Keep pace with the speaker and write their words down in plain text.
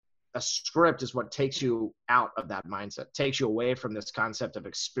a script is what takes you out of that mindset, takes you away from this concept of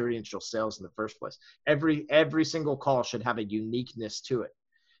experiential sales in the first place. Every single call should have a uniqueness to it.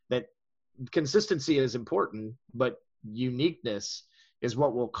 That consistency is important, but uniqueness is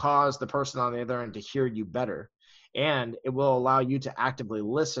what will cause the person on the other end to hear you better. And it will allow you to actively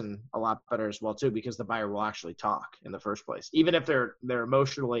listen a lot better as well too, because the buyer will actually talk in the first place. Even if they're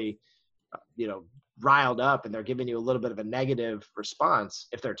emotionally, riled up and they're giving you a little bit of a negative response,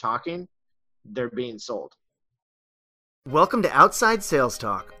 if they're talking, they're being sold. Welcome to Outside Sales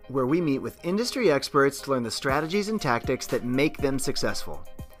Talk, where we meet with industry experts to learn the strategies and tactics that make them successful.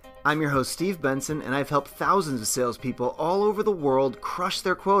 I'm your host, Steve Benson, and I've helped thousands of salespeople all over the world crush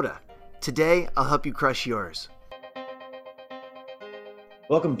their quota. Today, I'll help you crush yours.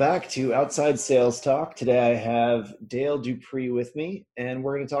 Welcome back to Outside Sales Talk. Today I have Dale Dupree with me, and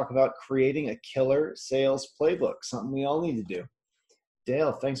we're going to talk about creating a killer sales playbook, something we all need to do.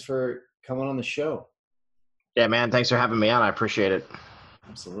 Dale, thanks for coming on the show. Yeah, man, thanks for having me on. I appreciate it.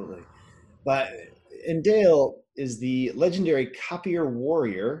 Absolutely. And Dale is the legendary copier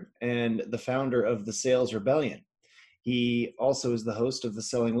warrior and the founder of the Sales Rebellion. He also is the host of the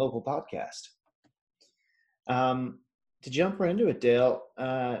Selling Local podcast. To jump right into it, Dale,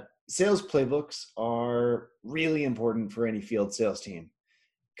 sales playbooks are really important for any field sales team.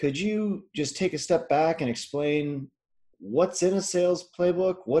 Could you just take a step back and explain what's in a sales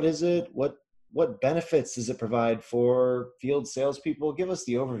playbook? What is it? What benefits does it provide for field salespeople? Give us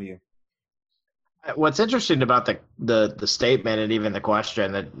the overview. What's interesting about the statement and even the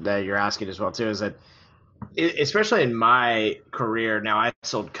question that you're asking as well too is that, especially in my career now, I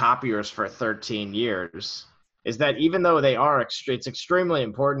sold copiers for 13 years. Is that even though it's extremely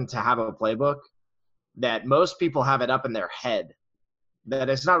important to have a playbook, that most people have it up in their head, that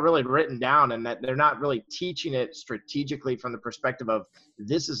it's not really written down, and that they're not really teaching it strategically from the perspective of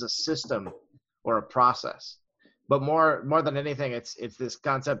this is a system or a process. But more than anything, it's this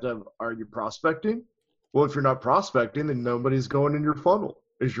concept of, are you prospecting? Well, if you're not prospecting, then nobody's going in your funnel.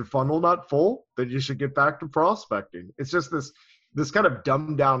 Is your funnel not full? Then you should get back to prospecting. It's just this kind of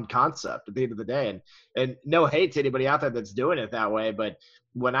dumbed down concept at the end of the day. And no hate to anybody out there that's doing it that way. But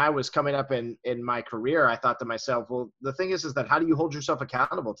when I was coming up in my career, I thought to myself, well, the thing is that how do you hold yourself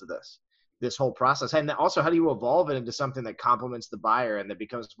accountable to this whole process? And also, how do you evolve it into something that complements the buyer and that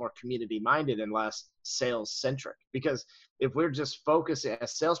becomes more community minded and less sales centric? Because if we're just focusing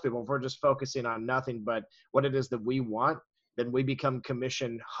as salespeople, if we're just focusing on nothing but what it is that we want, then we become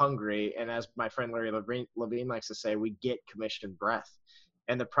commission hungry. And as my friend Larry Levine likes to say, we get commission breath.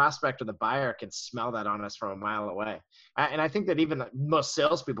 And the prospect or the buyer can smell that on us from a mile away. And I think that even most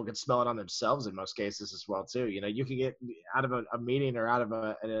salespeople can smell it on themselves in most cases as well too. You can get out of a meeting or out of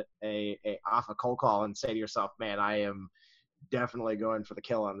off a cold call and say to yourself, man, I am definitely going for the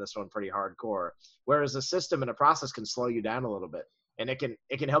kill on this one pretty hardcore. Whereas a system and a process can slow you down a little bit. And it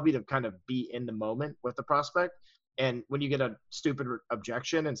can help you to kind of be in the moment with the prospect. And when you get a stupid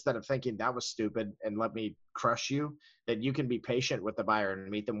objection, instead of thinking that was stupid and let me crush you, that you can be patient with the buyer and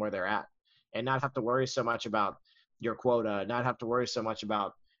meet them where they're at and not have to worry so much about your quota, not have to worry so much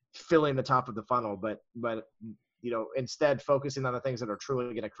about filling the top of the funnel, but instead focusing on the things that are truly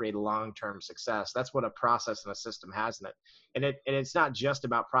going to create long-term success. That's what a process and a system has in it. And it's not just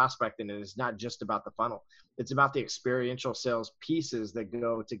about prospecting, and it's not just about the funnel. It's about the experiential sales pieces that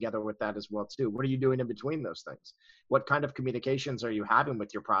go together with that as well too. What are you doing in between those things? What kind of communications are you having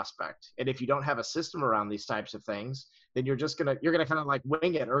with your prospect? And if you don't have a system around these types of things, then you're going to kind of like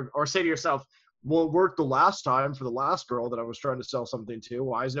wing it or say to yourself, well, it worked the last time for the last girl that I was trying to sell something to.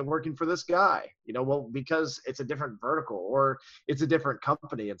 Why isn't it working for this guy? Well, because it's a different vertical or it's a different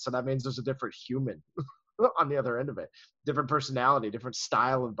company. And so that means there's a different human on the other end of it, different personality, different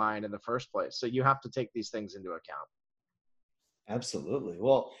style of buying in the first place. So you have to take these things into account. Absolutely.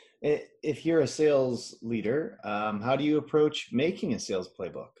 Well, if you're a sales leader, how do you approach making a sales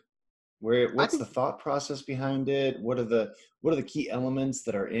playbook? What's the thought process behind it? What are the key elements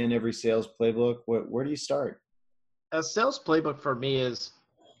that are in every sales playbook? Where do you start? A sales playbook for me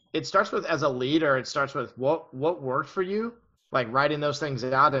it starts with, as a leader, it starts with what worked for you, like writing those things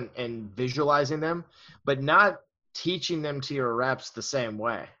out and visualizing them, but not teaching them to your reps the same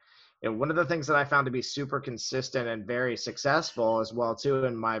way. And one of the things that I found to be super consistent and very successful as well too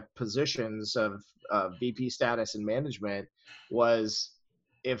in my positions of VP status and management was,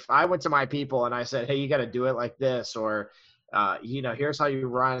 if I went to my people and I said, hey, you got to do it like this, or, here's how you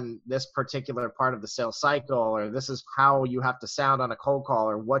run this particular part of the sales cycle, or this is how you have to sound on a cold call,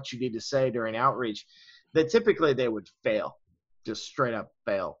 or what you need to say during outreach, that typically they would fail, just straight up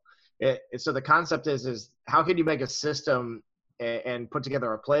fail. So the concept is how can you make a system and put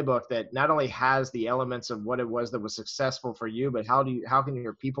together a playbook that not only has the elements of what it was that was successful for you, but how can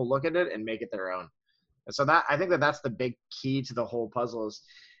your people look at it and make it their own? And so that I think that's the big key to the whole puzzle is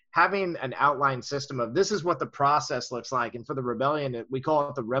having an outline system of this is what the process looks like. And for the rebellion, we call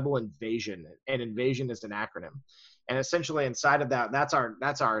it the rebel invasion, and invasion is an acronym. And essentially inside of that, that's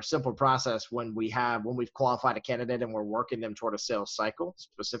our simple process when we've qualified a candidate and we're working them toward a sales cycle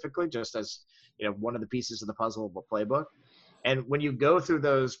specifically, just as one of the pieces of the puzzle of a playbook. And when you go through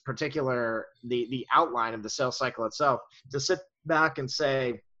those particular the outline of the sales cycle itself, to sit back and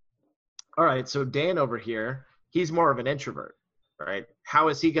say, all right, so Dan over here, he's more of an introvert, right? How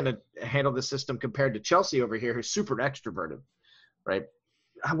is he going to handle the system compared to Chelsea over here, who's super extroverted, right?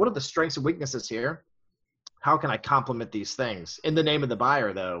 What are the strengths and weaknesses here? How can I complement these things in the name of the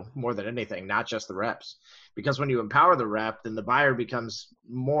buyer, though, more than anything, not just the reps? Because when you empower the rep, then the buyer becomes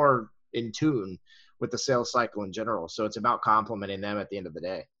more in tune with the sales cycle in general. So it's about complementing them at the end of the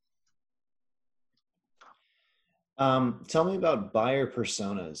day. Tell me about buyer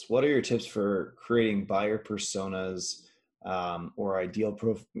personas. What are your tips for creating buyer personas or ideal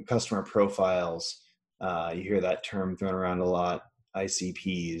customer profiles? You hear that term thrown around a lot,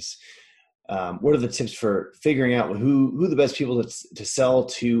 ICPs. What are the tips for figuring out who the best people to sell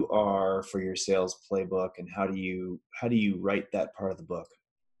to are for your sales playbook, and how do you write that part of the book?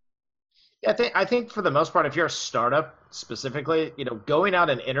 Yeah, I think for the most part, if you're a startup specifically, going out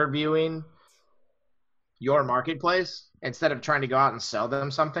and interviewing your marketplace instead of trying to go out and sell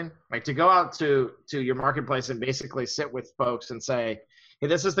them something, like to go out to your marketplace and basically sit with folks and say, hey,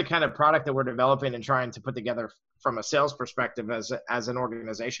 this is the kind of product that we're developing and trying to put together from a sales perspective as an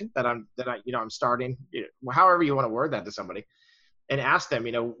organization that I'm starting, however you want to word that to somebody, and ask them,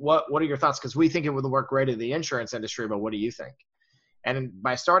 what are your thoughts? Because we think it would work great in the insurance industry, but what do you think? And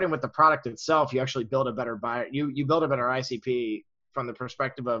by starting with the product itself, you actually build a better buyer. You build a better ICP from the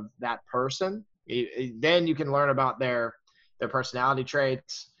perspective of that person. Then you can learn about their personality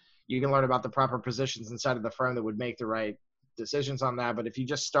traits. You can learn about the proper positions inside of the firm that would make the right decisions on that. But if you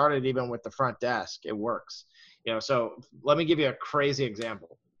just started even with the front desk, it works. So let me give you a crazy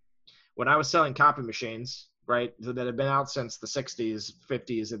example. When I was selling copy machines, right, that had been out since the 60s,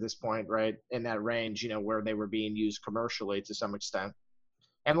 50s at this point, right, in that range, where they were being used commercially to some extent,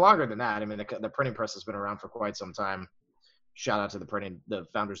 and longer than that. I mean, the printing press has been around for quite some time. Shout out to the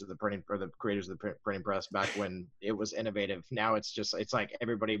founders of the printing, or the creators of the printing press back when it was innovative. Now it's like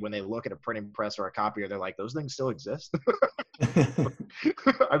everybody, when they look at a printing press or a copier, they're like, those things still exist.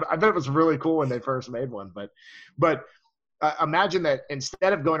 I bet it was really cool when they first made one, but imagine that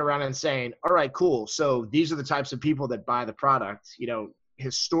instead of going around and saying, all right, cool, so these are the types of people that buy the product,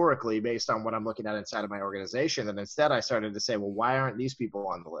 historically based on what I'm looking at inside of my organization. And instead I started to say, well, why aren't these people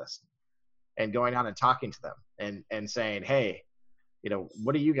on the list? And going out and talking to them and saying, hey,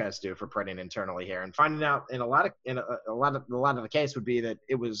 what do you guys do for printing internally here? And finding out a lot of the case would be that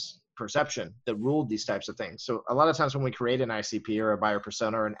it was perception that ruled these types of things. So a lot of times when we create an ICP or a buyer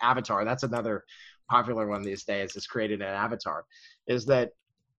persona or an avatar, that's another popular one these days, is creating an avatar, is that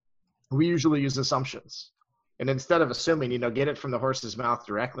we usually use assumptions. And instead of assuming, get it from the horse's mouth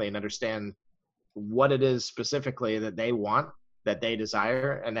directly and understand what it is specifically that they want, that they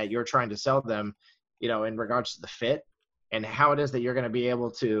desire, and that you're trying to sell them, in regards to the fit and how it is that you're going to be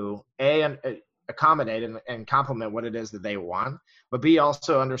able to accommodate and complement what it is that they want, but B,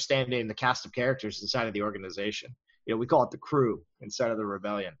 also understanding the cast of characters inside of the organization. We call it the crew instead of the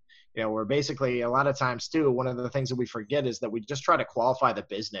rebellion. Where basically a lot of times too, one of the things that we forget is that we just try to qualify the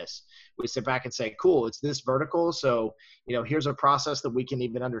business. We sit back and say, cool, it's this vertical. So, here's a process that we can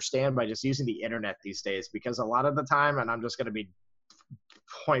even understand by just using the internet these days, because a lot of the time, and I'm just going to be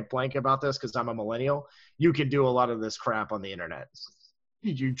point blank about this because I'm a millennial, you can do a lot of this crap on the internet.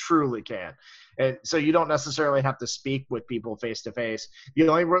 You truly can. And so you don't necessarily have to speak with people face to face. The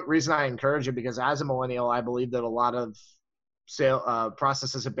only reason I encourage it, because as a millennial, I believe that a lot of sale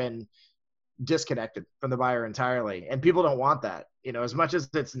processes have been disconnected from the buyer entirely, and people don't want that. As much as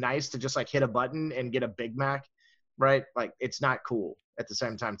it's nice to just like hit a button and get a Big Mac, right? Like, it's not cool at the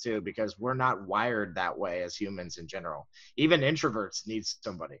same time too, because we're not wired that way as humans in general. Even introverts need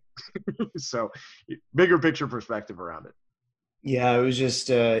somebody. So bigger picture perspective around it. Yeah, I was just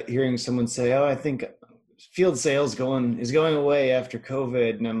hearing someone say, I think field sales is going away after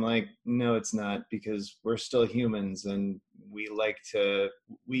COVID. And I'm like, no, it's not, because we're still humans, and we like to,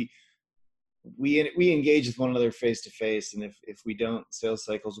 we engage with one another face to face. And if we don't, sales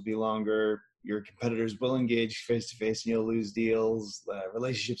cycles will be longer. Your competitors will engage face to face, and you'll lose deals.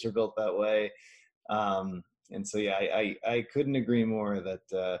 Relationships are built that way. And so, yeah, I couldn't agree more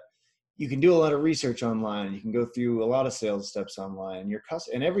that, you can do a lot of research online. You can go through a lot of sales steps online.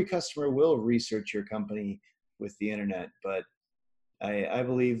 And every customer will research your company with the internet, but I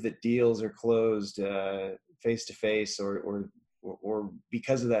believe that deals are closed face to face, or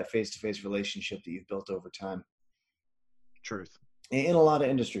because of that face to face relationship that you've built over time. Truth. In a lot of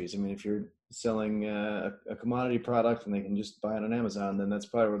industries. I mean, if you're selling a commodity product and they can just buy it on Amazon, then that's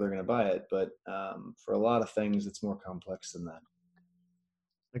probably where they're going to buy it. But for a lot of things, it's more complex than that.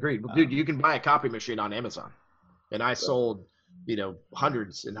 Agreed. Well, dude, you can buy a copy machine on Amazon, and I sold,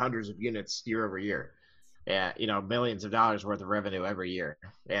 hundreds and hundreds of units year over year, and millions of dollars worth of revenue every year.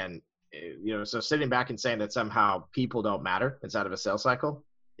 And so sitting back and saying that somehow people don't matter inside of a sales cycle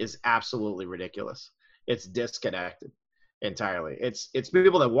is absolutely ridiculous. It's disconnected entirely. It's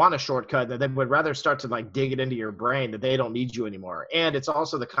people that want a shortcut that they would rather start to like dig it into your brain that they don't need you anymore. And it's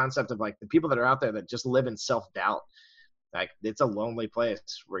also the concept of like the people that are out there that just live in self-doubt. Like, it's a lonely place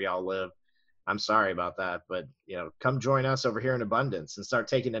where y'all live. I'm sorry about that, but come join us over here in Abundance and start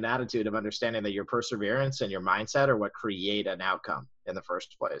taking an attitude of understanding that your perseverance and your mindset are what create an outcome in the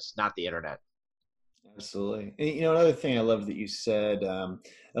first place, not the internet. Absolutely. And another thing I love that you said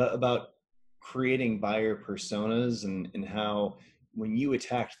about creating buyer personas, and how when you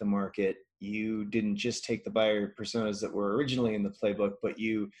attacked the market, you didn't just take the buyer personas that were originally in the playbook, but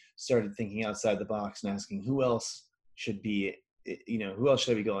you started thinking outside the box and asking who else should be, who else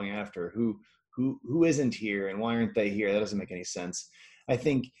should I be going after? Who isn't here, and why aren't they here? That doesn't make any sense. I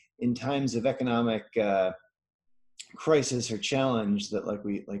think in times of economic crisis or challenge that like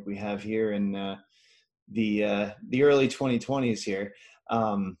we have here in the early 2020s here,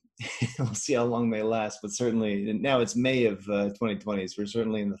 we'll see how long they last, but certainly now it's May of 2020s. We're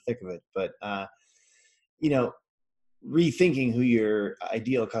certainly in the thick of it, but rethinking who your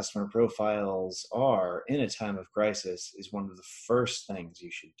ideal customer profiles are in a time of crisis is one of the first things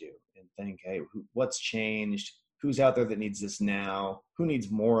you should do, and think, hey, what's changed? Who's out there that needs this now? Who needs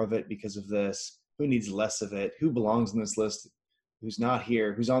more of it because of this? Who needs less of it? Who belongs on this list? Who's not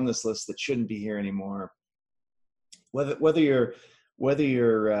here? Who's on this list that shouldn't be here anymore? Whether your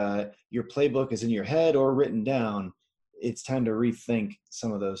playbook is in your head or written down, it's time to rethink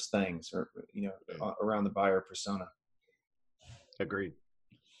some of those things, or around the buyer persona. Agreed.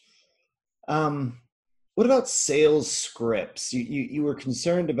 What about sales scripts? You were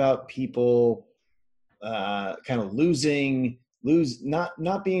concerned about people kind of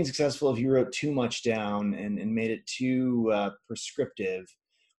not being successful if you wrote too much down and made it too prescriptive.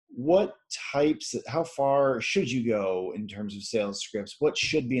 How far should you go in terms of sales scripts? What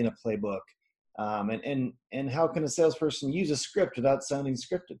should be in a playbook? And how can a salesperson use a script without sounding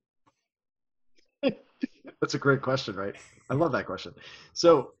scripted? That's a great question, right? I love that question.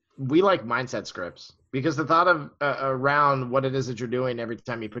 So we like mindset scripts because the thought of around what it is that you're doing every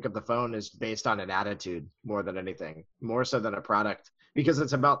time you pick up the phone is based on an attitude more than anything, more so than a product, because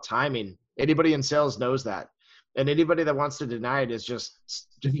it's about timing. Anybody in sales knows that. And anybody that wants to deny it is just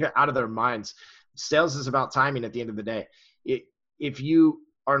out of their minds. Sales is about timing at the end of the day. If you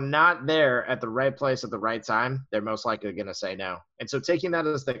are not there at the right place at the right time, they're most likely going to say no. And so taking that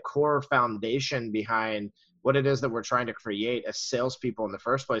as the core foundation behind what it is that we're trying to create as salespeople in the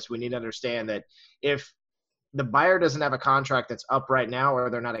first place, we need to understand that if the buyer doesn't have a contract that's up right now,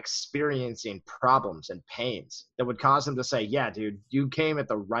 or they're not experiencing problems and pains that would cause them to say, yeah, dude, you came at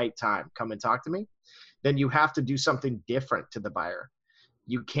the right time, come and talk to me, then you have to do something different to the buyer.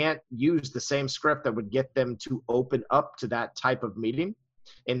 You can't use the same script that would get them to open up to that type of meeting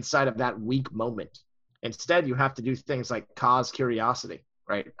inside of that weak moment. Instead, you have to do things like cause curiosity,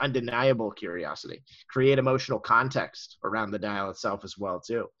 right? Undeniable curiosity, create emotional context around the dial itself as well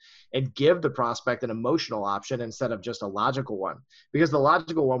too, and give the prospect an emotional option instead of just a logical one, because the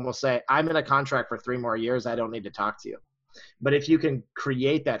logical one will say, I'm in a contract for 3 more years. I don't need to talk to you. But if you can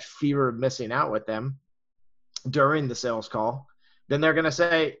create that fear of missing out with them during the sales call, then they're going to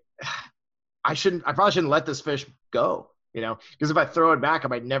say, I probably shouldn't let this fish go, because if I throw it back, I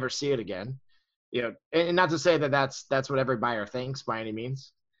might never see it again. And not to say that that's what every buyer thinks by any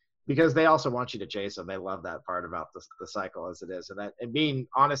means, because they also want you to chase them. They love that part about the cycle as it is. And being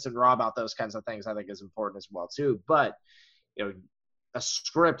honest and raw about those kinds of things, I think, is important as well too. But, a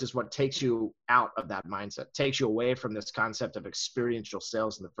script is what takes you out of that mindset, takes you away from this concept of experiential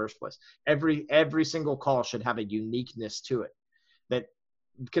sales in the first place. Every single call should have a uniqueness to it. That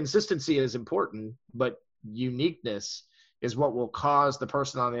consistency is important, but uniqueness is what will cause the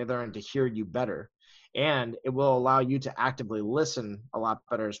person on the other end to hear you better. And it will allow you to actively listen a lot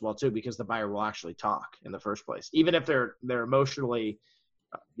better as well too, because the buyer will actually talk in the first place. Even if they're emotionally,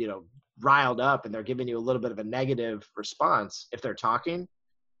 riled up and they're giving you a little bit of a negative response, if they're talking,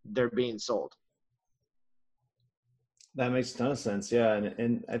 they're being sold. That makes a ton of sense. Yeah.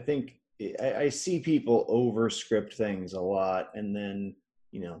 And I think I see people over script things a lot and then,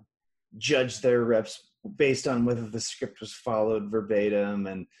 you know, judge their reps based on whether the script was followed verbatim.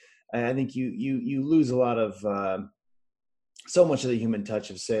 And I think you lose a lot of, so much of the human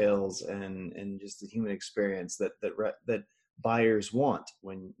touch of sales and just the human experience that buyers want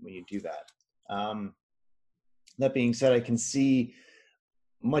when you do that. That being said, I can see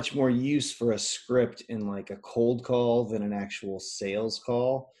much more use for a script in like a cold call than an actual sales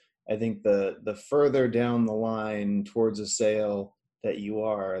call. I think the further down the line towards a sale that you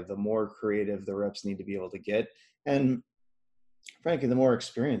are, the more creative the reps need to be able to get. And frankly, the more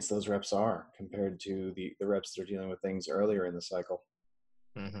experienced those reps are compared to the reps that are dealing with things earlier in the cycle.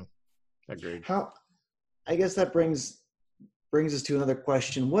 Mm-hmm. Agreed. I guess that brings us to another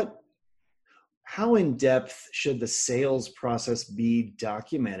question. How in depth should the sales process be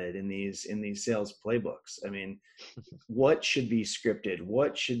documented in these sales playbooks? I mean, what should be scripted?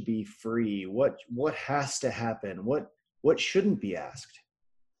 What should be free? What has to happen? What shouldn't be asked?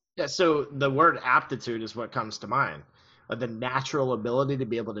 Yeah. So the word aptitude is what comes to mind. The natural ability to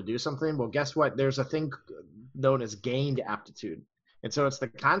be able to do something. Well, guess what? There's a thing known as gained aptitude. And so it's the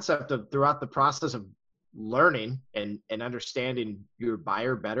concept of throughout the process of learning and understanding your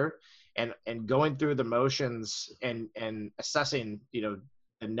buyer better and going through the motions and assessing, the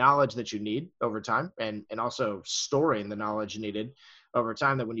knowledge that you need over time and also storing the knowledge needed over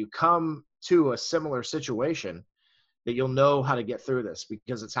time, that when you come to a similar situation, that you'll know how to get through this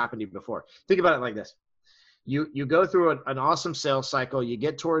because it's happened to you before. Think about it like this. You go through an awesome sales cycle. You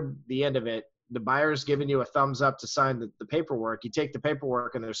get toward the end of it. The buyer's giving you a thumbs up to sign the paperwork. You take the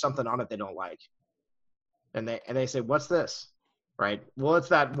paperwork and there's something on it they don't like. And they say, what's this? Right? Well, it's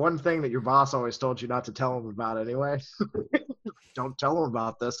that one thing that your boss always told you not to tell them about anyway. Don't tell them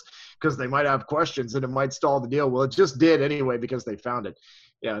about this because they might have questions and it might stall the deal. Well, it just did anyway because they found it.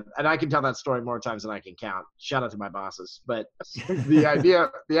 Yeah, and I can tell that story more times than I can count. Shout out to my bosses. But the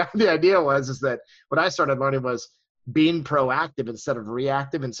idea was that what I started learning was being proactive instead of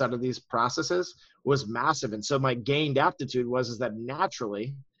reactive inside of these processes was massive. And so my gained aptitude was that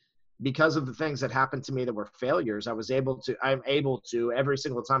naturally, because of the things that happened to me that were failures, I'm able to every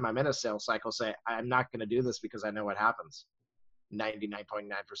single time I'm in a sales cycle say, I'm not going to do this because I know what happens 99.9%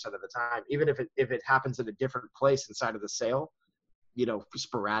 of the time. Even if it happens at a different place inside of the sale,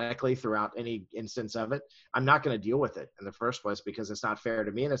 sporadically throughout any instance of it, I'm not going to deal with it in the first place because it's not fair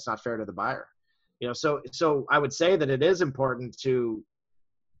to me and it's not fair to the buyer. So I would say that it is important to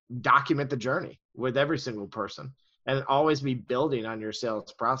document the journey with every single person and always be building on your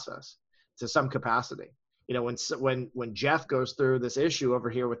sales process to some capacity. When Jeff goes through this issue over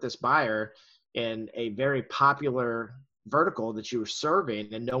here with this buyer in a very popular vertical that you were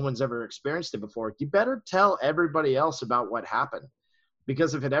serving and no one's ever experienced it before, you better tell everybody else about what happened.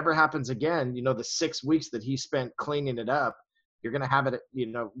 Because if it ever happens again, the 6 weeks that he spent cleaning it up, you're going to have it,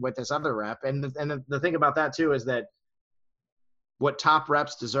 with this other rep. And the thing about that too is that what top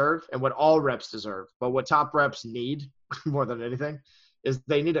reps deserve and what all reps deserve, but what top reps need more than anything is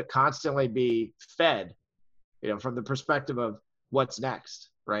they need to constantly be fed, from the perspective of what's next,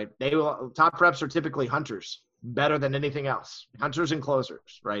 right? Top reps are typically hunters better than anything else, hunters and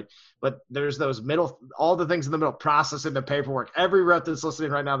closers, right? But there's those all the things in the middle, processing the paperwork. Every rep that's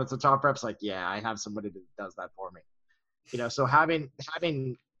listening right now that's a top rep's like, yeah, I have somebody that does that for me. So having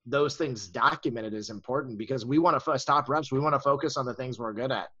those things documented is important because we want to, as top reps, we want to focus on the things we're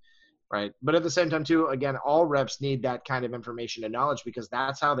good at, right? But at the same time too, again, all reps need that kind of information and knowledge because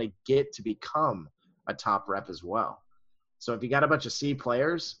that's how they get to become a top rep as well. So if you got a bunch of C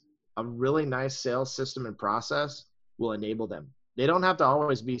players, a really nice sales system and process will enable them. They don't have to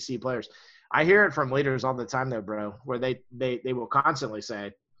always be C players. I hear it from leaders all the time though, bro, where they will constantly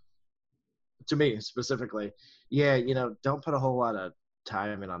say to me specifically, yeah, don't put a whole lot of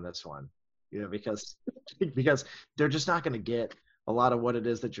time in on this one, because they're just not going to get a lot of what it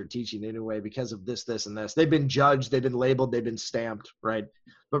is that you're teaching anyway because of this, and this. They've been judged, they've been labeled, they've been stamped, right?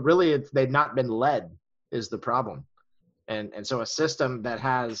 But really they've not been led is the problem. And so a system that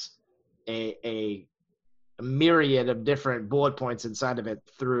has a myriad of different bullet points inside of it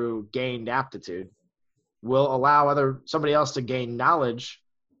through gained aptitude will allow somebody else to gain knowledge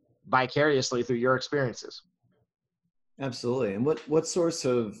vicariously through your experiences. Absolutely. And what sorts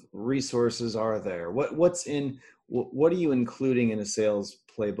of resources are there? What are you including in a sales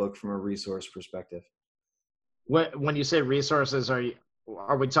playbook from a resource perspective? When you say resources,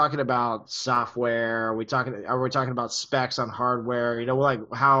 are we talking about software? Are we talking about specs on hardware? Like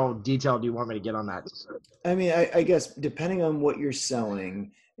how detailed do you want me to get on that? I mean, I guess depending on what you're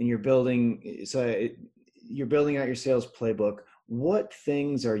selling and you're building out your sales playbook. What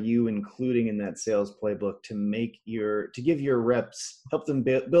things are you including in that sales playbook to give your reps, help them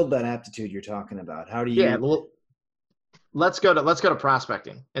build that aptitude you're talking about? How do Yeah, you? well, let's go to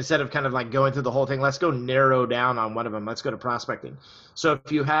prospecting instead of kind of like going through the whole thing. Let's go narrow down on one of them. Let's go to prospecting. So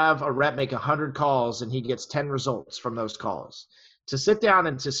if you have a rep make 100 calls and he gets 10 results from those calls, to sit down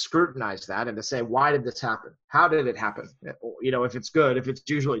and to scrutinize that and to say, why did this happen? How did it happen? If it's good, if it's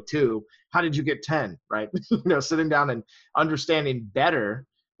usually 2, how did you get 10? Right? Sitting down and understanding better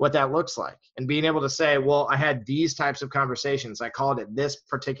what that looks like and being able to say, well, I had these types of conversations. I called it this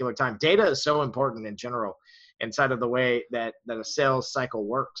particular time. Data is so important in general inside of the way that a sales cycle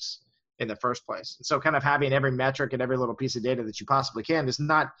works in the first place. And so kind of having every metric and every little piece of data that you possibly can is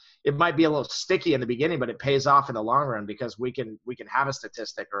not, it might be a little sticky in the beginning, but it pays off in the long run because we can have a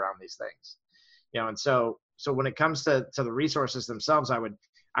statistic around these things. And so when it comes to the resources themselves, I would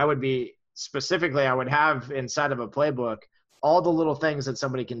have inside of a playbook all the little things that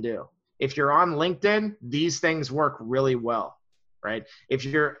somebody can do. If you're on LinkedIn, these things work really well. Right. If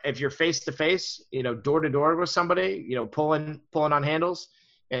you're face to face, door to door with somebody, pulling on handles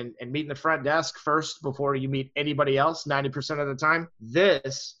and meeting the front desk first before you meet anybody else 90% of the time,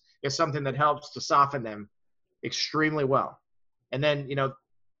 this is something that helps to soften them extremely well. And then,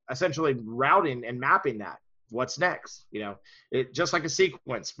 essentially routing and mapping that. What's next? It just like a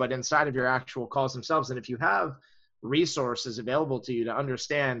sequence, but inside of your actual calls themselves. And if you have resources available to you to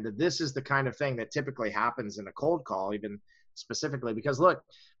understand that this is the kind of thing that typically happens in a cold call, even specifically, because look,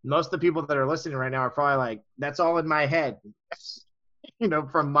 most of the people that are listening right now are probably like, that's all in my head,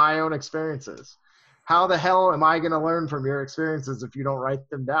 from my own experiences. How the hell am I going to learn from your experiences if you don't write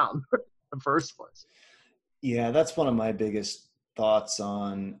them down in the first place? Yeah, that's one of my biggest thoughts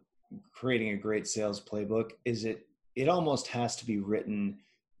on creating a great sales playbook is it almost has to be written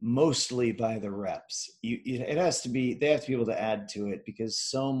mostly by the reps. They have to be able to add to it because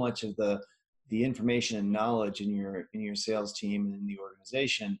so much of the information and knowledge in your sales team and in the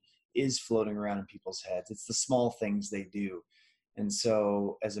organization is floating around in people's heads. It's the small things they do. And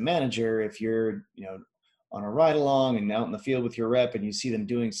so as a manager, if you're, on a ride along and out in the field with your rep and you see them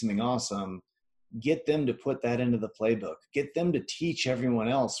doing something awesome, get them to put that into the playbook, get them to teach everyone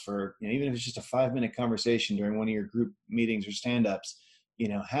else for, even if it's just a 5-minute conversation during one of your group meetings or stand-ups,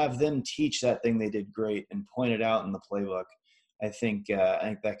 have them teach that thing they did great and point it out in the playbook. I think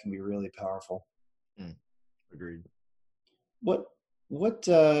that can be really powerful. Agreed. What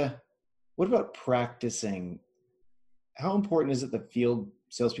about practicing? How important is it that field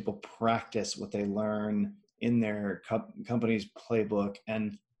salespeople practice what they learn in their company's playbook,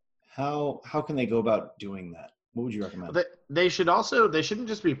 and how can they go about doing that? What would you recommend? They shouldn't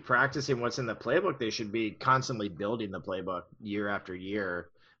just be practicing what's in the playbook. They should be constantly building the playbook year after year,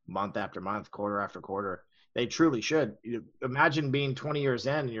 month after month, quarter after quarter. They truly should. Imagine being 20 years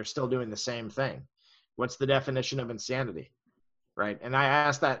in and you're still doing the same thing. What's the definition of insanity, right? And I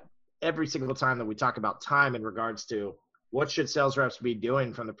ask that every single time that we talk about time in regards to what should sales reps be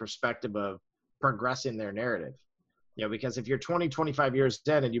doing from the perspective of progressing their narrative. Because if you're 20, 25 years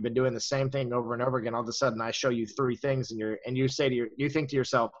in and you've been doing the same thing over and over again, all of a sudden I show you 3 things and you think to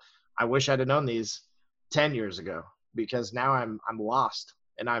yourself, I wish I'd have known these 10 years ago because now I'm lost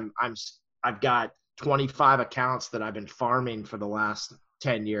and I've got 25 accounts that I've been farming for the last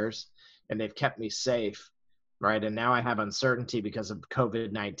 10 years and they've kept me safe. Right. And now I have uncertainty because of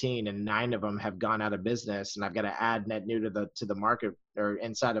COVID-19 and 9 of them have gone out of business and I've got to add net new to the market or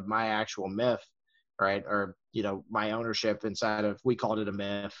inside of my actual MIF. Right. Or, my ownership inside of, we called it a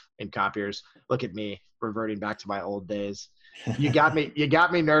MIF in copiers. Look at me reverting back to my old days. You got me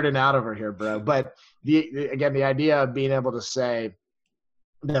nerding out over here, bro. But the idea of being able to say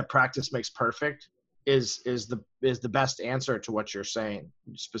that practice makes perfect is the best answer to what you're saying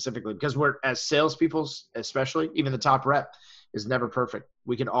specifically, because we're, as salespeople, especially even the top rep is never perfect.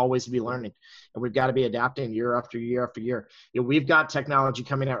 We can always be learning and we've got to be adapting year after year after year. We've got technology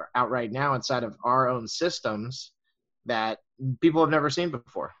coming out right now inside of our own systems that people have never seen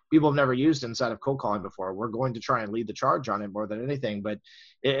before. People have never used inside of cold calling before. We're going to try and lead the charge on it more than anything.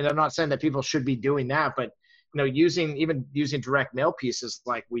 And I'm not saying that people should be doing that, but using direct mail pieces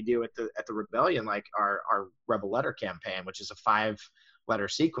like we do at the Rebellion, like our Rebel Letter campaign, which is a 5-letter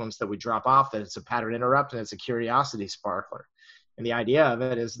sequence that we drop off, that it's a pattern interrupt and it's a curiosity sparkler. And the idea of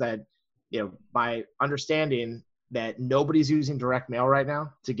it is that, by understanding that nobody's using direct mail right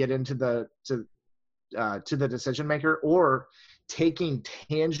now to get into the decision maker, or taking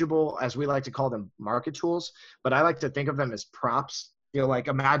tangible, as we like to call them, market tools, but I like to think of them as props. Like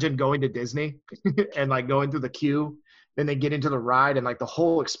imagine going to Disney and like going through the queue then they get into the ride, and like the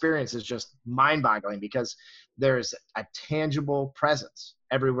whole experience is just mind boggling because there's a tangible presence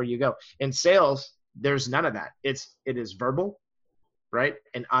everywhere you go. In sales, there's none of that. It is verbal, right?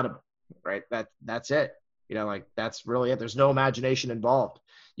 And audible, right? That's it. Like that's really it. There's no imagination involved.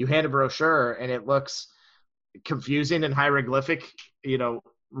 You hand a brochure and it looks confusing and hieroglyphic,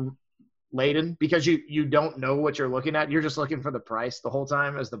 laden, because you don't know what you're looking at. You're just looking for the price the whole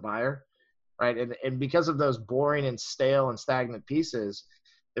time as the buyer, right? And because of those boring and stale and stagnant pieces,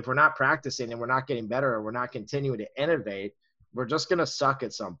 if we're not practicing and we're not getting better or we're not continuing to innovate, we're just going to suck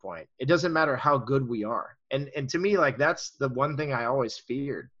at some point. It doesn't matter how good we are. And to me, like, that's the one thing I always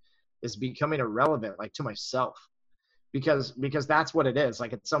feared, is becoming irrelevant, like, to myself, because that's what it is.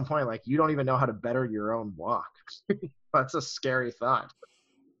 Like, at some point, like, you don't even know how to better your own walk. That's a scary thought.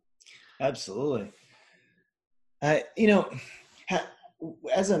 Absolutely. As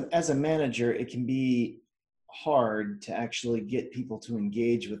a manager, it can be hard to actually get people to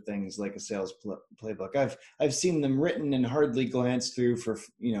engage with things like a sales playbook. I've seen them written and hardly glanced through for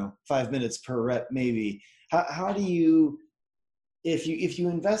 5 minutes per rep maybe. How do you, if you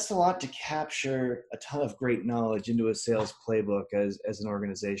invest a lot to capture a ton of great knowledge into a sales playbook as an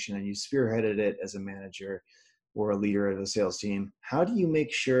organization, and you spearheaded it as a manager or a leader of a sales team, how do you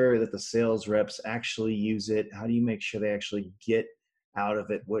make sure that the sales reps actually use it? How do you make sure they actually get out of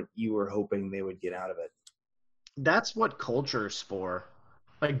it what you were hoping they would get out of it? That's what culture's for.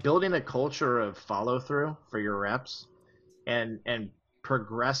 Like, building a culture of follow through for your reps, and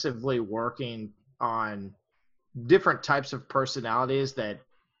progressively working on different types of personalities that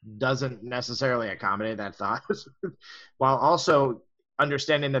doesn't necessarily accommodate that thought, while also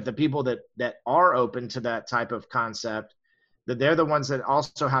understanding that the people that are open to that type of concept, that they're the ones that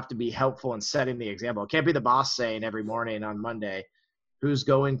also have to be helpful in setting the example. It can't be the boss saying every morning on Monday, who's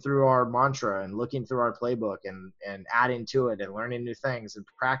going through our mantra and looking through our playbook and adding to it and learning new things and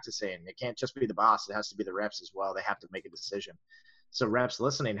practicing. It can't just be the boss. It has to be the reps as well. They have to make a decision. So reps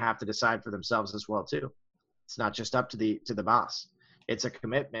listening have to decide for themselves as well too. It's not just up to the boss. It's a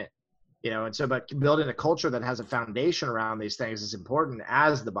commitment, and so, but building a culture that has a foundation around these things is important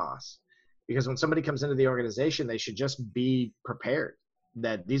as the boss, because when somebody comes into the organization, they should just be prepared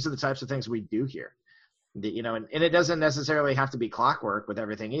that these are the types of things we do here. And it doesn't necessarily have to be clockwork with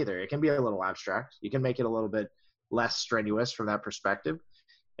everything either. It can be a little abstract. You can make it a little bit less strenuous from that perspective.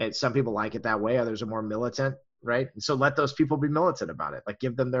 And some people like it that way. Others are more militant, right? And so let those people be militant about it. Like,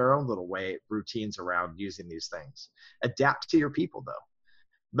 give them their own little routines around using these things. Adapt to your people, though.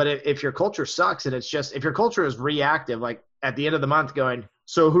 But if your culture sucks, and if your culture is reactive, like at the end of the month going,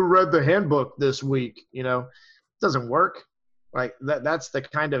 so who read the handbook this week? It doesn't work. Like that's the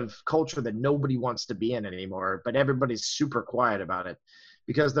kind of culture that nobody wants to be in anymore, but everybody's super quiet about it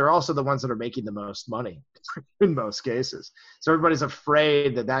because they're also the ones that are making the most money in most cases. So everybody's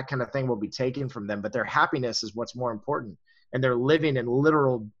afraid that kind of thing will be taken from them, but their happiness is what's more important. And they're living in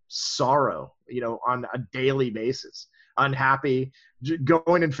literal sorrow, on a daily basis, unhappy,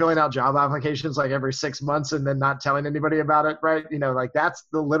 going and filling out job applications like every 6 months and then not telling anybody about it. Right. Like that's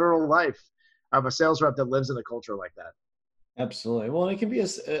the literal life of a sales rep that lives in a culture like that. Absolutely. Well, it can be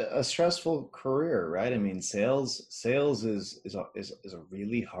a stressful career, right? I mean, sales is a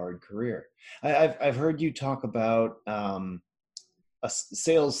really hard career. I've heard you talk about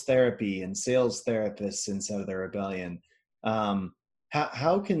sales therapy and sales therapists inside of the Rebellion.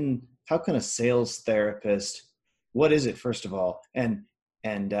 How can a sales therapist? What is it, first of all, and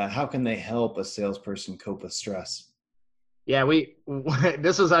how can they help a salesperson cope with stress? Yeah,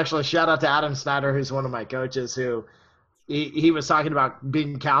 this was actually a shout out to Adam Snyder, who's one of my coaches, who he was talking about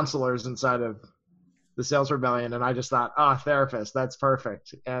being counselors inside of the Sales Rebellion, and I just thought, therapist, that's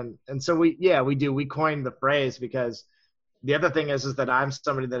perfect. And so we coined the phrase because the other thing is that I'm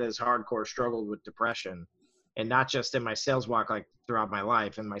somebody that has hardcore struggled with depression, and not just in my sales walk, like throughout my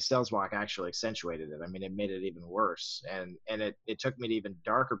life. And my sales walk actually accentuated it. I mean, it made it even worse, and it took me to even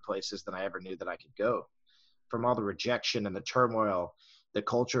darker places than I ever knew that I could go, from all the rejection and the turmoil, the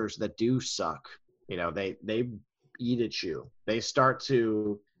cultures that do suck. They eat at you. They start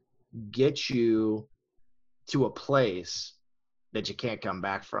to get you to a place that you can't come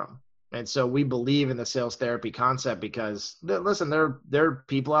back from. And so we believe in the sales therapy concept because, listen, there are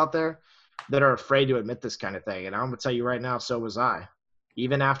people out there that are afraid to admit this kind of thing. And I'm going to tell you right now, so was I.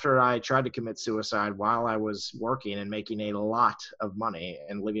 Even after I tried to commit suicide while I was working and making a lot of money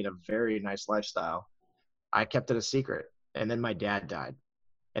and living a very nice lifestyle, I kept it a secret. And then my dad died.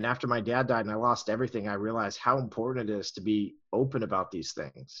 And after my dad died and I lost everything, I realized how important it is to be open about these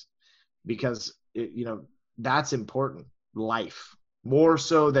things, because that's important. Life, more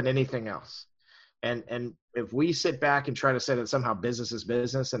so than anything else. And if we sit back and try to say that somehow business is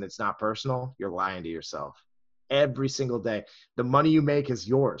business and it's not personal, you're lying to yourself. Every single day, the money you make is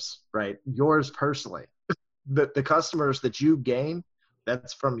yours, right? Yours personally. The customers that you gain,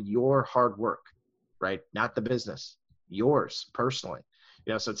 that's from your hard work, right? Not the business, yours personally.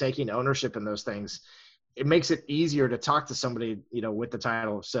 So taking ownership in those things, it makes it easier to talk to somebody, with the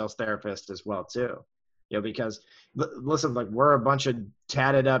title of sales therapist as well too. Because listen, like, we're a bunch of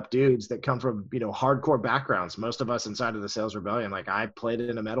tatted up dudes that come from, hardcore backgrounds. Most of us inside of the Sales Rebellion, like, I played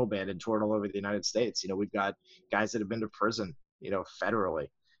in a metal band and toured all over the United States. We've got guys that have been to prison, federally.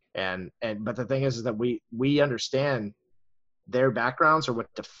 But the thing is that we understand their backgrounds are what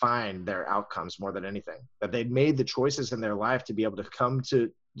define their outcomes more than anything, that they made the choices in their life to be able to come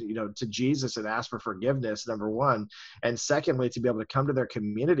to Jesus and ask for forgiveness, number one. And secondly, to be able to come to their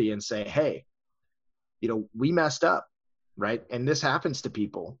community and say, hey, we messed up, right? And this happens to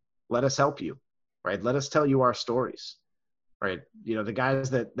people. Let us help you, right? Let us tell you our stories, right? The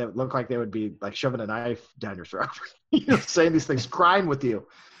guys that look like they would be like shoving a knife down your throat, saying these things, crying with you,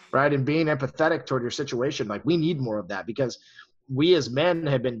 right? And being empathetic toward your situation. Like, we need more of that, because we as men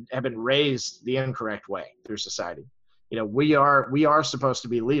have been raised the incorrect way through society. We are supposed to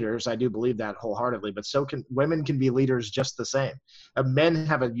be leaders. I do believe that wholeheartedly, but women can be leaders just the same. Men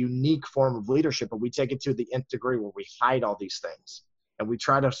have a unique form of leadership, but we take it to the nth degree where we hide all these things and we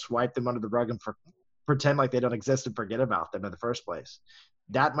try to swipe them under the rug and pretend like they don't exist and forget about them in the first place.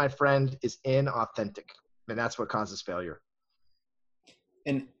 That, my friend, is inauthentic, and that's what causes failure.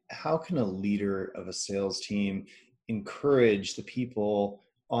 And how can a leader of a sales team encourage the people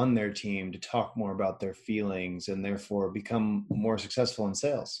on their team to talk more about their feelings and therefore become more successful in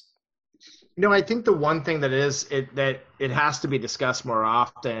sales? I think the one thing that it has to be discussed more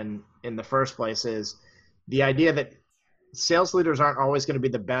often in the first place is the idea that sales leaders aren't always going to be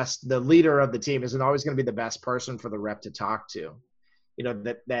the best. The leader of the team isn't always going to be the best person for the rep to talk to.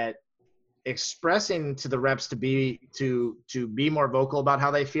 That expressing to the reps to be more vocal about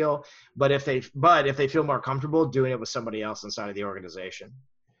how they feel, but if they feel more comfortable doing it with somebody else inside of the organization.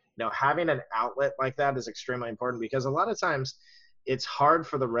 Having an outlet like that is extremely important, because a lot of times it's hard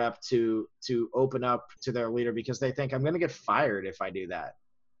for the rep to open up to their leader because they think, I'm going to get fired if I do that.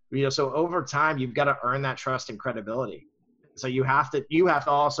 So over time, you've got to earn that trust and credibility. So you have to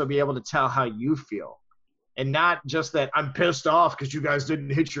also be able to tell how you feel, and not just that I'm pissed off because you guys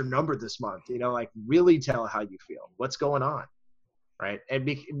didn't hit your number this month. Like, really tell how you feel, what's going on, right? And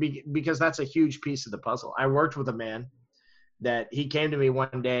because that's a huge piece of the puzzle. I worked with a man that he came to me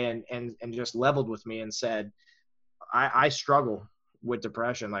one day and just leveled with me and said, I struggle with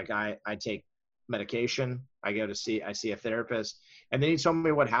depression. Like, I take medication, I see a therapist. And then he told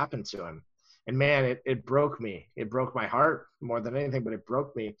me what happened to him. And man, it broke me. It broke my heart more than anything, but it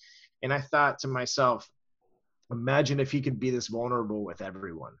broke me. And I thought to myself, imagine if he could be this vulnerable with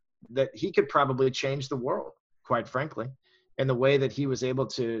everyone, that he could probably change the world, quite frankly, in the way that he was able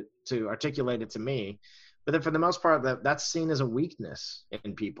to articulate it to me. But then for the most part, that's seen as a weakness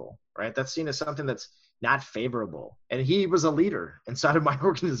in people, right? That's seen as something that's not favorable. And he was a leader inside of my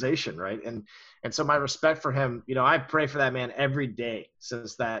organization, right? And so my respect for him, I pray for that man every day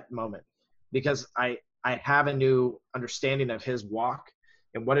since that moment, because I have a new understanding of his walk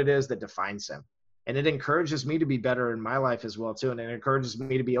and what it is that defines him. And it encourages me to be better in my life as well too. And it encourages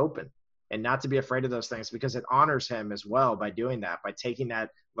me to be open and not to be afraid of those things, because it honors him as well by doing that, by taking that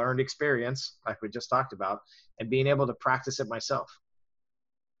learned experience, like we just talked about, and being able to practice it myself.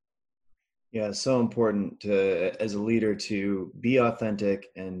 Yeah, it's so important as a leader to be authentic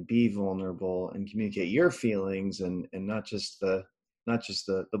and be vulnerable and communicate your feelings, and not just the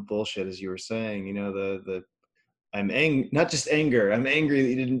bullshit, as you were saying. Not just anger. I'm angry that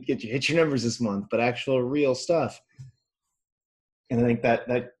you didn't hit your numbers this month, but actual real stuff. And I think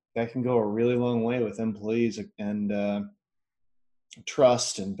that can go a really long way with employees, and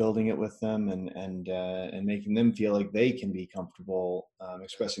trust, and building it with them, and making them feel like they can be comfortable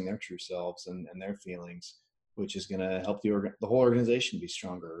expressing their true selves and their feelings, which is going to help the whole organization be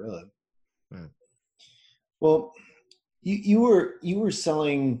stronger, really. Right. Well, you were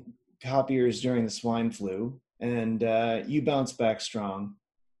selling copiers during the swine flu, and you bounced back strong.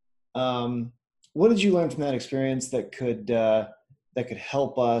 What did you learn from that experience that could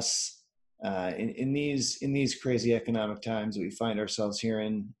help us in these crazy economic times that we find ourselves here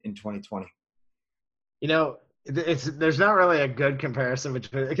in 2020? There's not really a good comparison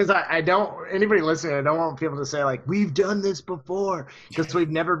between, because anybody listening, I don't want people to say like, we've done this before, because we've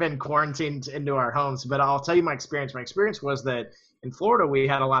never been quarantined into our homes. But I'll tell you my experience. My experience was that in Florida, we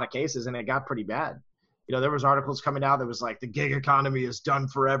had a lot of cases and it got pretty bad. There was articles coming out that was like, the gig economy is done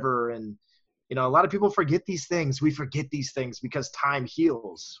forever. And, You know, a lot of people forget these things. We forget these things because time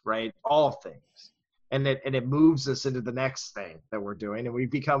heals, right? All things. And it moves us into the next thing that we're doing, and we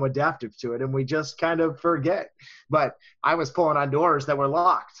become adaptive to it, and we just kind of forget. But I was pulling on doors that were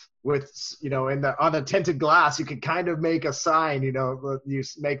locked with, you know, on the tinted glass, you could kind of make a sign, you know, you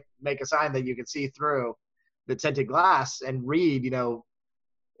make a sign that you could see through the tinted glass and read, you know,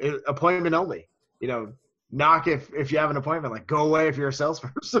 appointment only, you know, knock if you have an appointment, like go away if you're a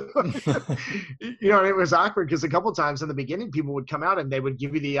salesperson. You know, and it was awkward because a couple of times in the beginning, people would come out and they would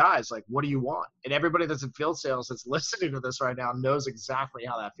give you the eyes, like, what do you want? And everybody that's in field sales that's listening to this right now knows exactly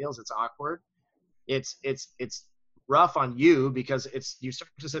how that feels. It's awkward. It's rough on you because you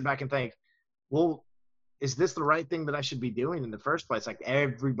start to sit back and think, well, is this the right thing that I should be doing in the first place? Like,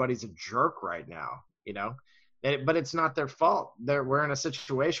 everybody's a jerk right now, you know? But it's not their fault. We're in a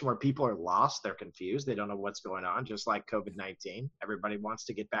situation where people are lost. They're confused. They don't know what's going on, just like COVID-19. Everybody wants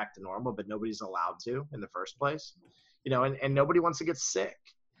to get back to normal, but nobody's allowed to in the first place. You know, and nobody wants to get sick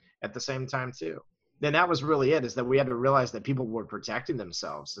at the same time too. Then that was really it, is that we had to realize that people were protecting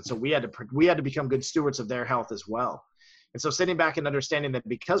themselves. And so we had to become good stewards of their health as well. And so sitting back and understanding that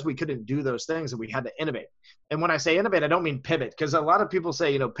because we couldn't do those things, and we had to innovate. And when I say innovate, I don't mean pivot, because a lot of people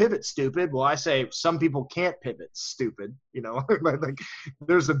say, you know, pivot stupid. Well, I say some people can't pivot stupid, you know, like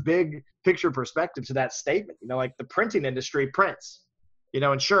there's a big picture perspective to that statement. You know, like the printing industry prints, you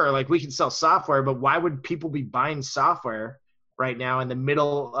know, and sure, like we can sell software, but why would people be buying software right now in the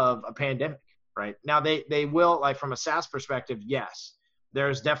middle of a pandemic, right? Now they will, like from a SaaS perspective, yes.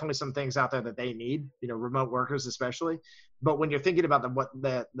 There's definitely some things out there that they need, you know, remote workers especially. But when you're thinking about what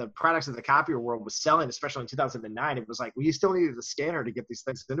the products that the copier world was selling, especially in 2009, it was like, well, you still needed a scanner to get these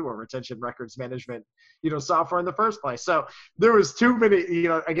things into a retention records management, you know, software in the first place. So there was too many, you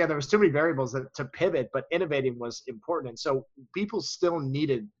know, again, there was too many variables to pivot, but innovating was important. And so people still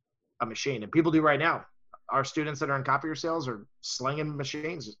needed a machine, and people do right now. Our students that are in copier sales are slinging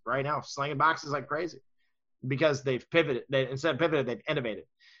machines right now, slinging boxes like crazy, because they've pivoted. Instead of pivoted, they've innovated.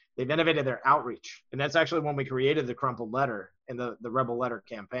 They've innovated their outreach. And that's actually when we created the crumpled letter and the Rebel Letter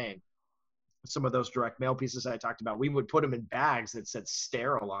campaign. Some of those direct mail pieces I talked about, we would put them in bags that said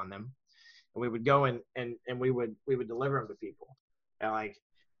sterile on them. And we would go and we would deliver them to people. And like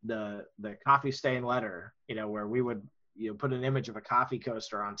the coffee stain letter, you know, where we would, you know, put an image of a coffee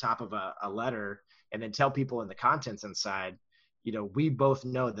coaster on top of a letter and then tell people in the contents inside, you know, we both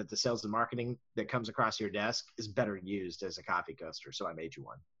know that the sales and marketing that comes across your desk is better used as a coffee coaster. So I made you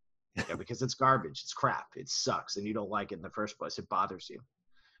one. Yeah, because it's garbage. It's crap. It sucks. And you don't like it in the first place. It bothers you.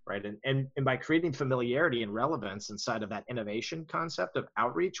 Right. And by creating familiarity and relevance inside of that innovation concept of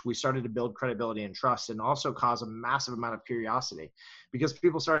outreach, we started to build credibility and trust, and also cause a massive amount of curiosity, because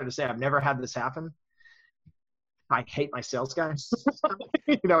people started to say, I've never had this happen. I hate my sales guys.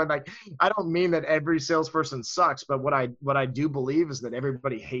 You know, and like, I don't mean that every salesperson sucks, but what I do believe is that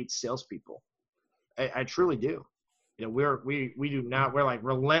everybody hates salespeople. I truly do. You know, we're like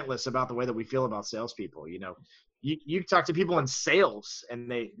relentless about the way that we feel about salespeople. You know, you talk to people in sales and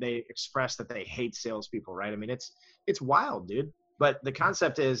they express that they hate salespeople, right? I mean, it's wild, dude. But the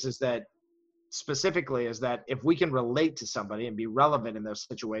concept is that specifically is that if we can relate to somebody and be relevant in those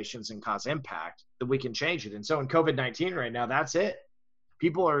situations and cause impact, that we can change it. And so in COVID-19 right now, that's it.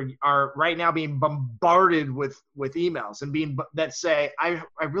 People are right now being bombarded with emails and that say, I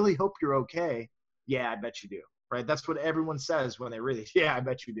really hope you're okay. Yeah, I bet you do. Right? That's what everyone says when they really, yeah, I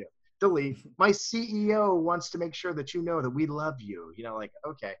bet you do. Delete. My CEO wants to make sure that you know that we love you. You know, like,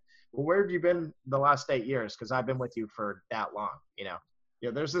 okay, well, where have you been the last 8 years? Because I've been with you for that long, you know.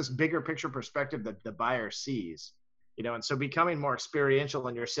 There's this bigger picture perspective that the buyer sees, you know, and so becoming more experiential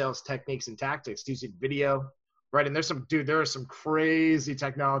in your sales techniques and tactics, using video, right? And there is some crazy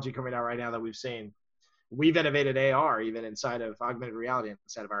technology coming out right now that we've seen. We've innovated AR even inside of augmented reality,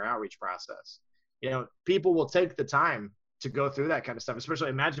 inside of our outreach process. You know, people will take the time to go through that kind of stuff, especially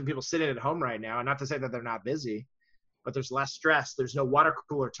imagine people sitting at home right now, and not to say that they're not busy, but there's less stress. There's no water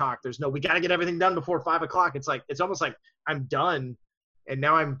cooler talk. We got to get everything done before 5 o'clock. It's almost like I'm done. And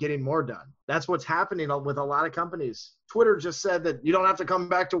now I'm getting more done. That's what's happening with a lot of companies. Twitter just said that you don't have to come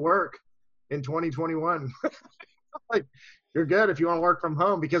back to work in 2021. Like, you're good if you want to work from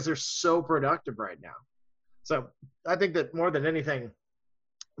home, because they're so productive right now. So I think that more than anything,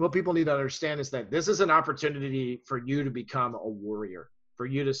 what people need to understand is that this is an opportunity for you to become a warrior, for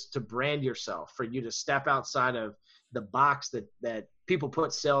you to brand yourself, for you to step outside of the box that people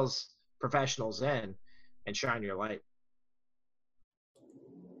put sales professionals in and shine your light.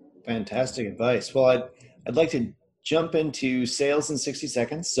 Fantastic advice. Well, I'd like to jump into sales in 60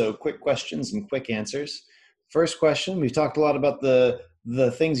 seconds. So quick questions and quick answers. First question, we've talked a lot about the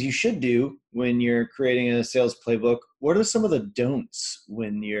the things you should do when you're creating a sales playbook, what are some of the don'ts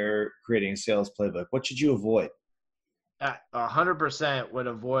when you're creating a sales playbook? What should you avoid? 100% would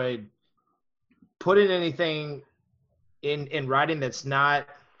avoid putting anything in writing that's not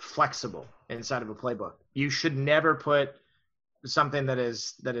flexible inside of a playbook. You should never put something that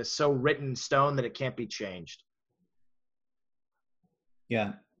is so written in stone that it can't be changed.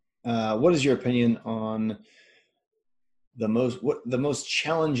 Yeah. What is your opinion on the most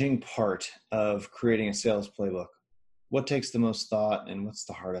challenging part of creating a sales playbook? What takes the most thought and what's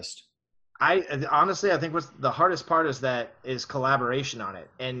the hardest? I honestly, I think what's the hardest part is collaboration on it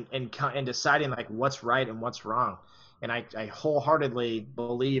and deciding like what's right and what's wrong. And I wholeheartedly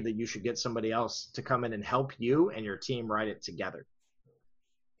believe that you should get somebody else to come in and help you and your team write it together.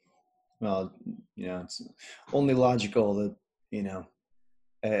 Well, it's only logical that,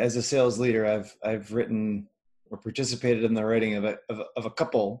 as a sales leader, I've written or participated in the writing of a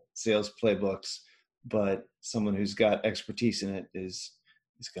couple sales playbooks, but someone who's got expertise in it is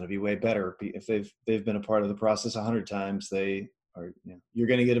going to be way better. If they've been a part of the process 100 times, they are, you're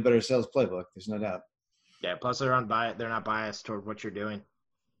going to get a better sales playbook. There's no doubt. Yeah. Plus, they're not biased toward what you're doing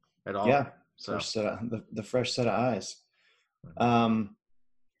at all. Yeah. So fresh set of, the fresh set of eyes.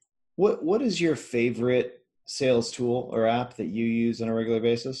 What is your favorite sales tool or app that you use on a regular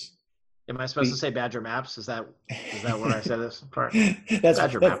basis? Am I supposed to say Badger Maps? Is that where I said this part? That's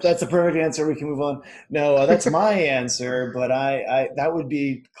a perfect answer. We can move on. No, that's my answer, but I that would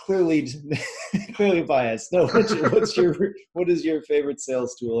be clearly biased. No, what is your favorite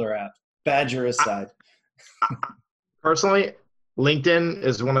sales tool or app? Badger aside. Personally, LinkedIn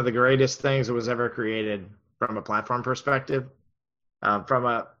is one of the greatest things that was ever created from a platform perspective.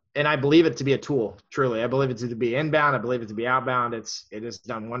 And I believe it to be a tool. Truly, I believe it to be inbound. I believe it to be outbound. It has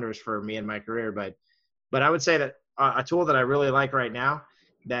done wonders for me in my career. But I would say that a tool that I really like right now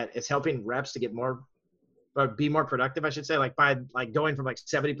that is helping reps to get more, or be more productive, I should say, by going from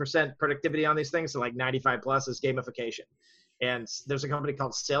 70% productivity on these things to 95 plus is gamification. And there's a company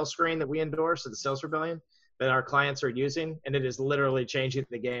called SalesScreen that we endorse at the Sales Rebellion that our clients are using, and it is literally changing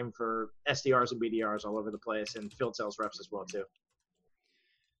the game for SDRs and BDRs all over the place, and field sales reps as well too.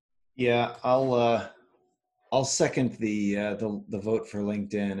 Yeah, I'll second the vote for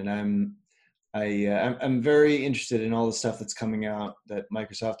LinkedIn, and I'm very interested in all the stuff that's coming out that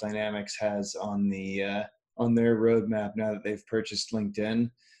Microsoft Dynamics has on their roadmap now that they've purchased LinkedIn.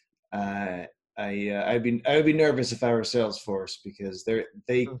 I'd be nervous if I were Salesforce, because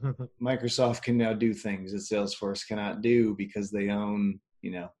Microsoft can now do things that Salesforce cannot do because they own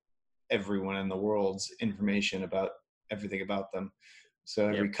everyone in the world's information about everything about them. So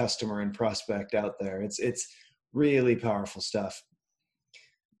every customer and prospect out there, it's really powerful stuff.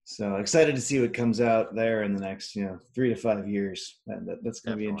 So excited to see what comes out there in the next 3 to 5 years. That's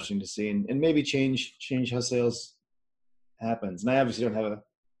going to be interesting to see, and maybe change how sales happens. And I obviously don't have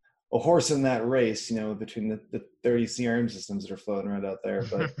a horse in that race, between the 30 CRM systems that are floating around out there.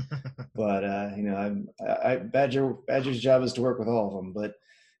 But Badger's job is to work with all of them. But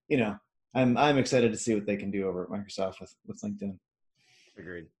I'm excited to see what they can do over at Microsoft with LinkedIn.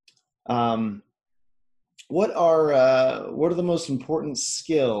 Agreed. What are the most important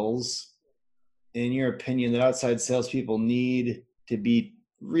skills, in your opinion, that outside salespeople need to be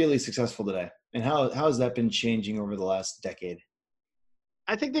really successful today? And how has that been changing over the last decade?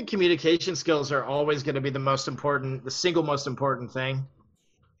 I think that communication skills are always going to be the single most important thing.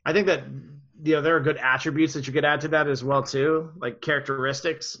 I think that there are good attributes that you could add to that as well too, like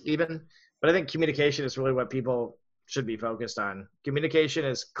characteristics even. But I think communication is really what people should be focused on. Communication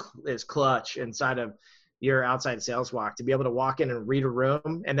is clutch inside of your outside sales walk, to be able to walk in and read a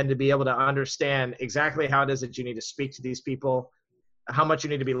room, and then to be able to understand exactly how it is that you need to speak to these people, how much you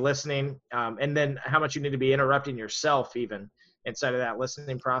need to be listening, and then how much you need to be interrupting yourself even inside of that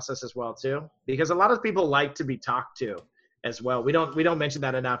listening process as well too. Because a lot of people like to be talked to as well. We don't mention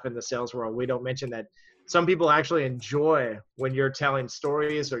that enough in the sales world. We don't mention that some people actually enjoy when you're telling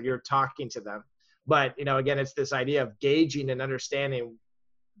stories or you're talking to them. But, again, it's this idea of gauging and understanding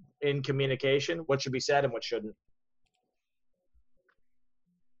in communication what should be said and what shouldn't.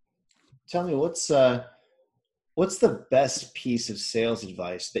 Tell me, what's the best piece of sales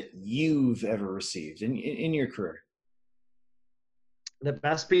advice that you've ever received in your career? The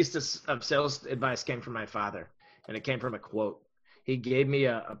best piece of sales advice came from my father, and it came from a quote. He gave me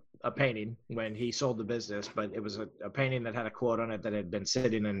a painting when he sold the business, but it was a painting that had a quote on it that had been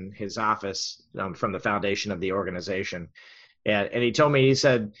sitting in his office from the foundation of the organization. And he told me, he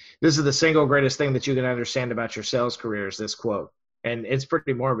said, "This is the single greatest thing that you can understand about your sales career is this quote." And it's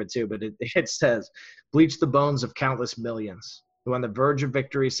pretty morbid too, but it says, "Bleach the bones of countless millions. who on the verge of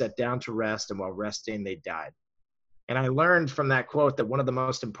victory sat down to rest, and while resting, they died. And I learned from that quote that one of the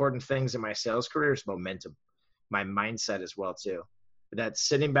most important things in my sales career is momentum, my mindset as well too. That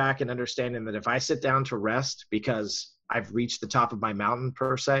sitting back and understanding that if I sit down to rest because I've reached the top of my mountain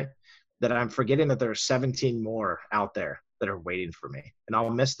per se, that I'm forgetting that there are 17 more out there that are waiting for me, and I'll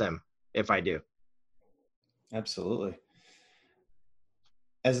miss them if I do. Absolutely.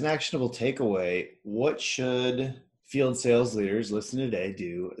 As an actionable takeaway, what should field sales leaders listening today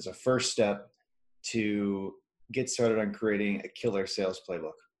do as a first step to get started on creating a killer sales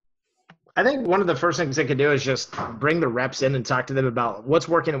playbook? I think one of the first things they could do is just bring the reps in and talk to them about what's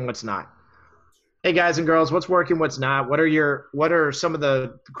working and what's not. Hey guys and girls, what's working, what's not? What are some of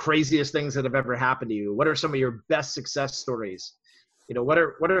the craziest things that have ever happened to you? What are some of your best success stories? What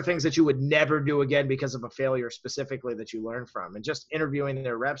are things that you would never do again because of a failure specifically that you learned from? And just interviewing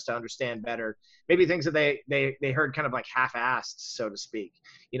their reps to understand better, maybe things that they heard kind of like half-assed, so to speak,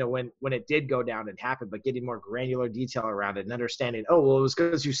 when it did go down and happen, but getting more granular detail around it and understanding, oh, well, it was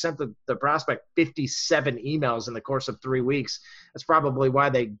because you sent the prospect 57 emails in the course of 3 weeks. That's probably why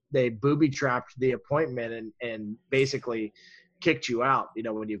they booby-trapped the appointment and basically kicked you out,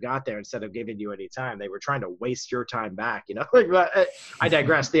 when you got there instead of giving you any time. They were trying to waste your time back, I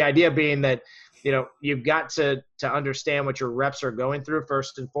digress. The idea being that, you've got to understand what your reps are going through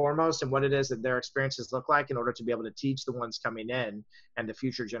first and foremost, and what it is that their experiences look like in order to be able to teach the ones coming in and the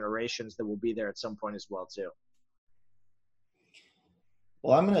future generations that will be there at some point as well too.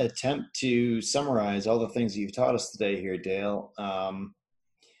 Well, I'm going to attempt to summarize all the things that you've taught us today here, Dale.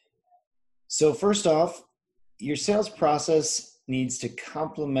 So first off, your sales process needs to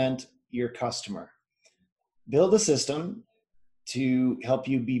complement your customer. Build a system to help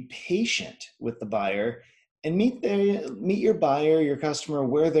you be patient with the buyer and meet your buyer, your customer,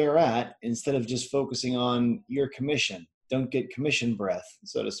 where they're at, instead of just focusing on your commission. Don't get commission breath,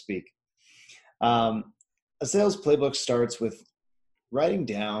 so to speak. A sales playbook starts with writing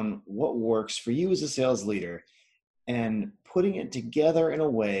down what works for you as a sales leader and putting it together in a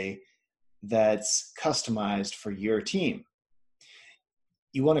way that's customized for your team.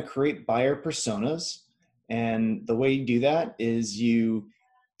 You want to create buyer personas, and the way you do that is you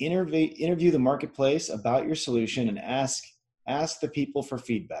interview the marketplace about your solution and ask the people for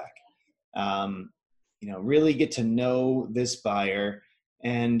feedback. Really get to know this buyer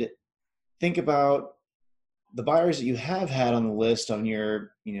and think about the buyers that you have had on the list on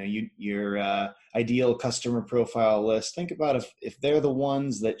your ideal customer profile list. Think about if they're the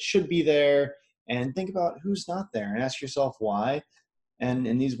ones that should be there, and think about who's not there and ask yourself why. And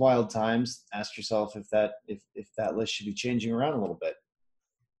in these wild times, ask yourself if that list should be changing around a little bit.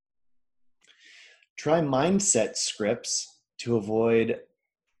 Try mindset scripts to avoid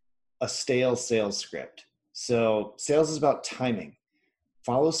a stale sales script. So sales is about timing.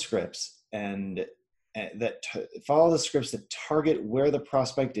 Follow scripts follow the scripts that target where the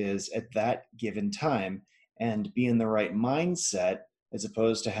prospect is at that given time, and be in the right mindset as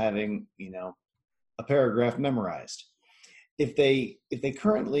opposed to having a paragraph memorized. If they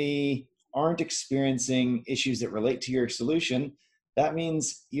currently aren't experiencing issues that relate to your solution, that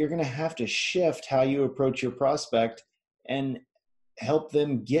means you're going to have to shift how you approach your prospect and help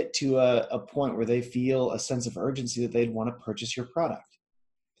them get to a point where they feel a sense of urgency that they'd want to purchase your product.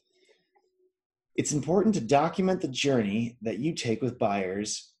 It's important to document the journey that you take with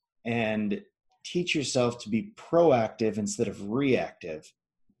buyers and teach yourself to be proactive instead of reactive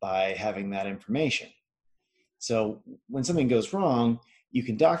by having that information. So when something goes wrong, you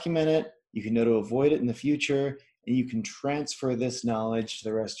can document it, you can know to avoid it in the future, and you can transfer this knowledge to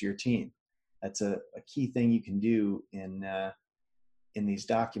the rest of your team. That's a key thing you can do in these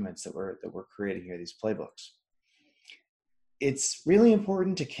documents that we're creating here, these playbooks. It's really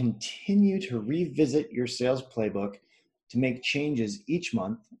important to continue to revisit your sales playbook to make changes each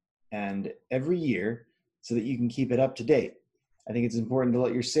month and every year so that you can keep it up to date. I think it's important to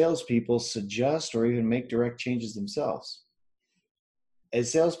let your salespeople suggest or even make direct changes themselves.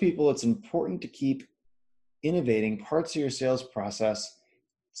 As salespeople, it's important to keep innovating parts of your sales process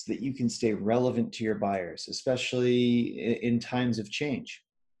so that you can stay relevant to your buyers, especially in times of change.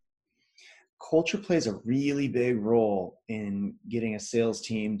 Culture plays a really big role in getting a sales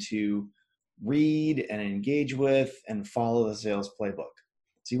team to read and engage with and follow the sales playbook.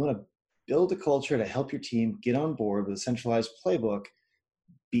 So you want to build a culture to help your team get on board with a centralized playbook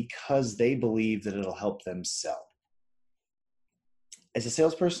because they believe that it'll help them sell. As a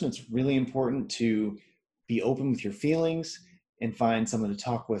salesperson, it's really important to be open with your feelings and find someone to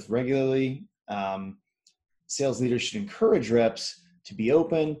talk with regularly. Sales leaders should encourage reps to be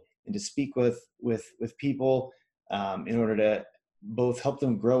open and to speak with people in order to both help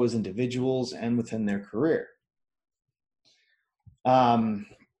them grow as individuals and within their career.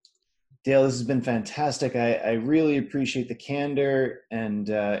 Dale, this has been fantastic. I really appreciate the candor and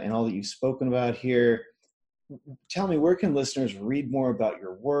all that you've spoken about here. Tell me, where can listeners read more about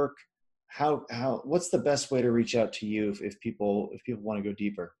your work? What's the best way to reach out to you if people want to go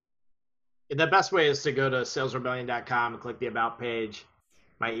deeper? The best way is to go to salesrebellion.com and click the About page.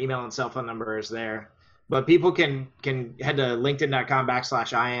 My email and cell phone number is there. But people can head to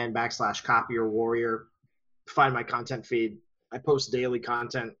linkedin.com/IN/copy or warrior, find my content feed. I post daily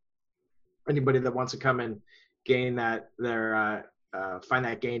content. Anybody that wants to come and gain that, find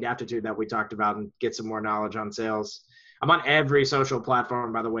that gained aptitude that we talked about and get some more knowledge on sales. I'm on every social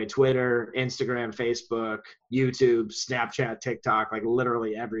platform, by the way: Twitter, Instagram, Facebook, YouTube, Snapchat, TikTok, like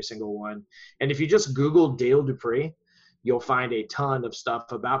literally every single one. And if you just Google Dale Dupree, you'll find a ton of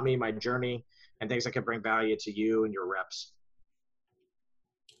stuff about me, my journey, and things that can bring value to you and your reps.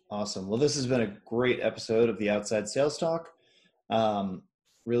 Awesome. Well, this has been a great episode of the Outside Sales Talk.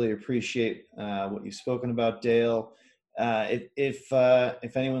 Really appreciate what you've spoken about, Dale.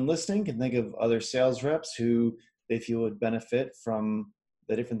 If anyone listening can think of other sales reps who they feel would benefit from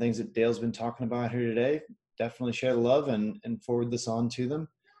the different things that Dale's been talking about here today, definitely share the love and forward this on to them.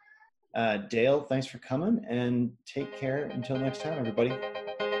 Dale, thanks for coming, and take care until next time, everybody.